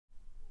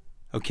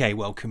Okay,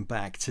 welcome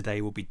back.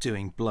 Today we'll be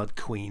doing Blood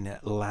Queen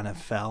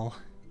Lana'thel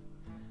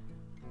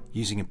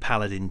using a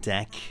Paladin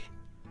deck,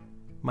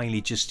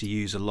 mainly just to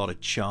use a lot of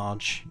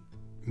charge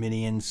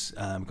minions.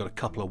 Got a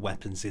couple of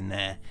weapons in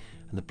there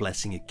and the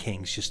Blessing of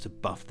Kings just to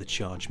buff the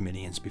charge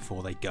minions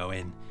before they go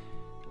in.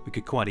 We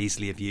could quite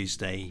easily have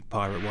used a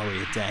Pirate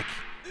Warrior deck,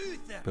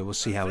 but we'll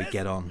see how we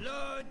get on.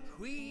 Blood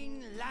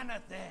Queen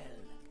Lana'thel.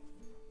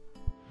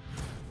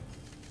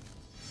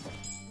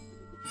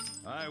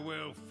 I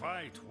will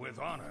fight with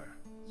honor.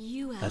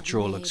 That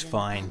draw looks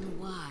fine.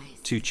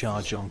 2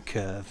 charge on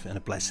curve and a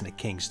Blessing of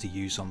Kings to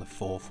use on the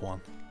 4th one.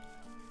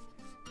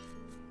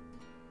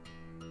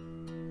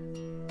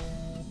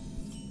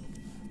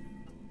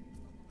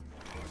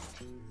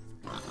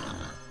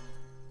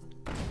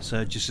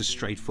 So just a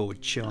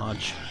straightforward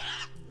charge.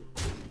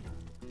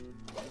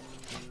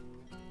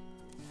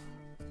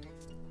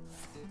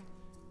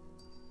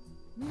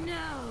 Know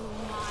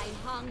my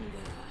hunger.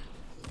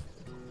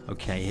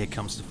 Okay, here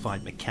comes the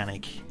fight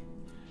mechanic.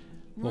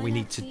 What we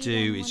need to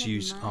do is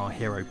use our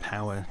hero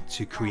power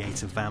to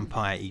create a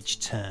vampire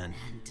each turn.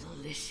 And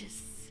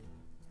delicious.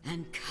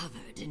 And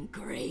covered in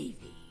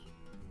gravy.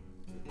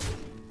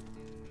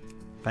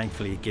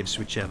 Thankfully it gives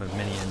whichever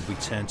minion we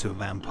turn to a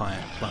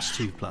vampire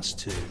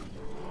 +2/+2.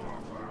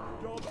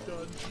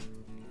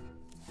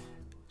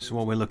 So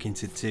what we're looking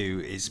to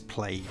do is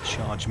play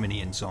charge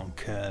minions on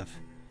curve,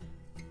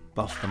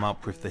 buff them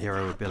up with the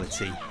hero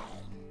ability.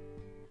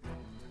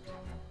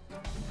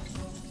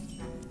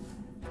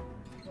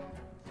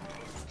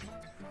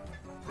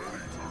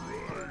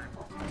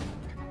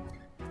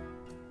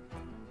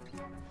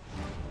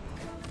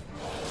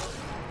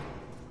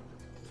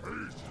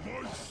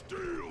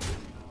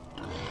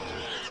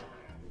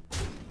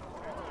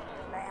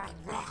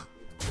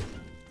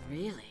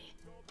 Really?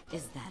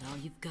 Is that all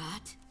you've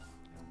got?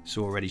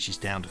 So already she's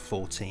down to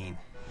 14.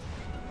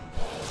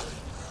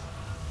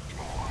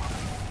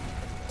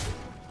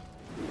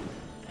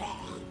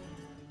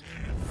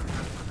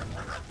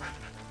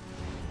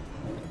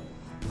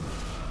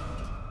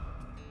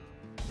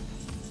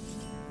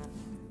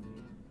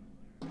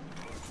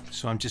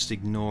 So I'm just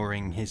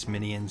ignoring his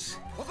minions.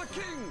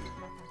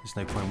 There's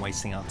no point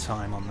wasting our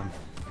time on them.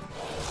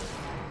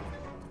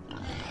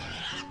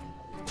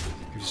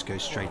 We just go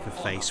straight for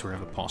face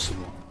wherever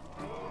possible.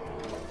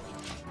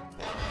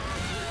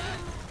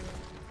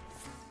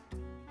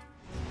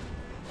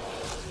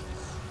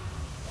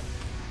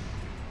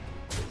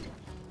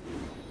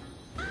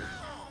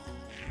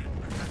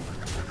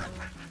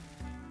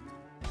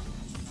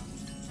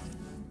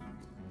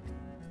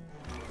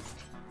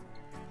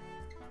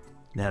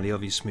 Now the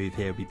obvious move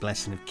here would be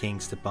Blessing of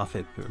Kings to buff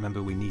it, but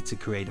remember we need to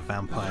create a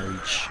vampire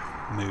each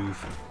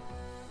move,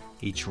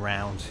 each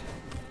round.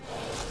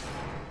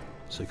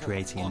 So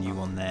creating a new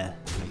one there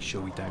to make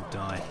sure we don't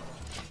die.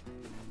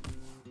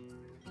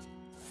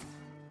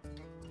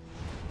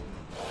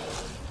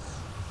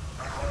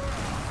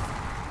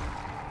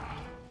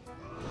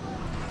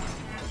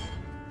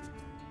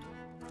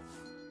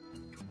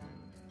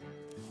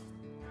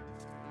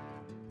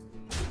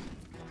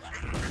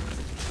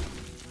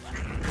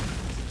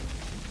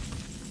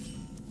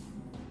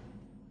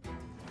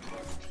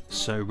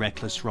 So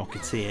Reckless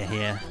Rocketeer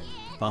here,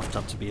 buffed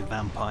up to be a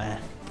vampire,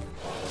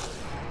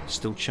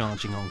 still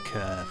charging on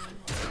curve.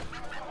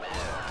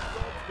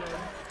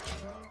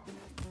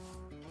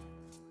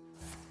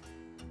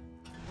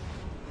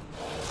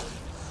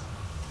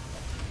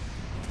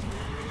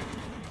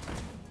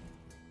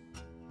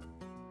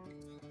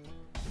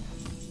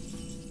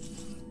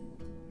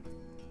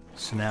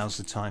 So now's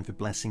the time for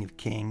Blessing of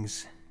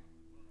Kings.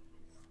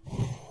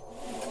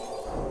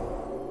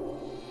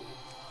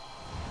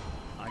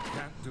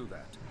 Do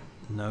that.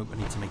 Nope, I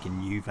need to make a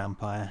new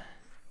vampire.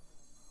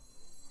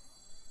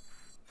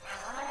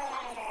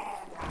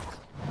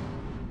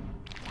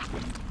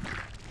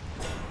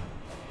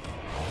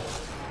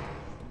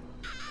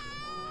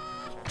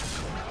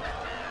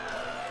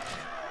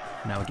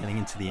 Now we're getting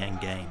into the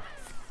end game.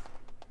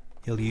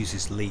 He'll use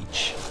his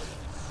leech.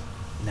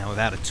 Now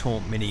without a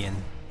taunt minion,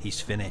 he's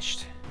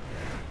finished.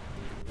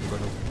 We've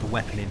got the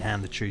weapon in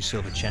hand, the true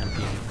silver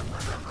champion.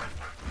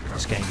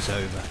 This game's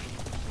over.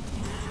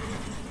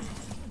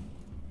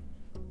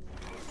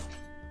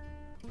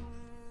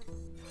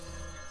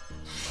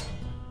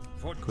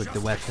 With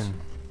the weapon,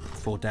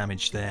 4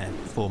 damage there,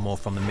 4 more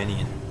from the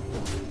minion.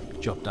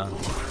 Job done.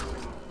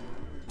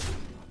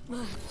 But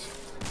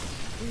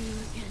we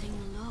were getting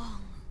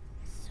along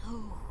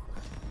so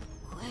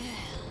well.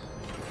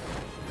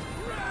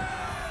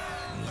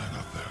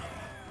 Lana'thel,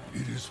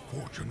 it is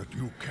fortunate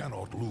you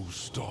cannot lose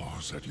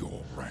stars at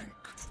your rank.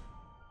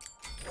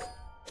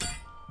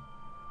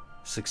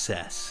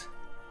 Success.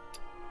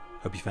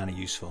 Hope you found it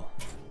useful.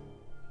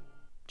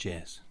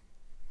 Cheers.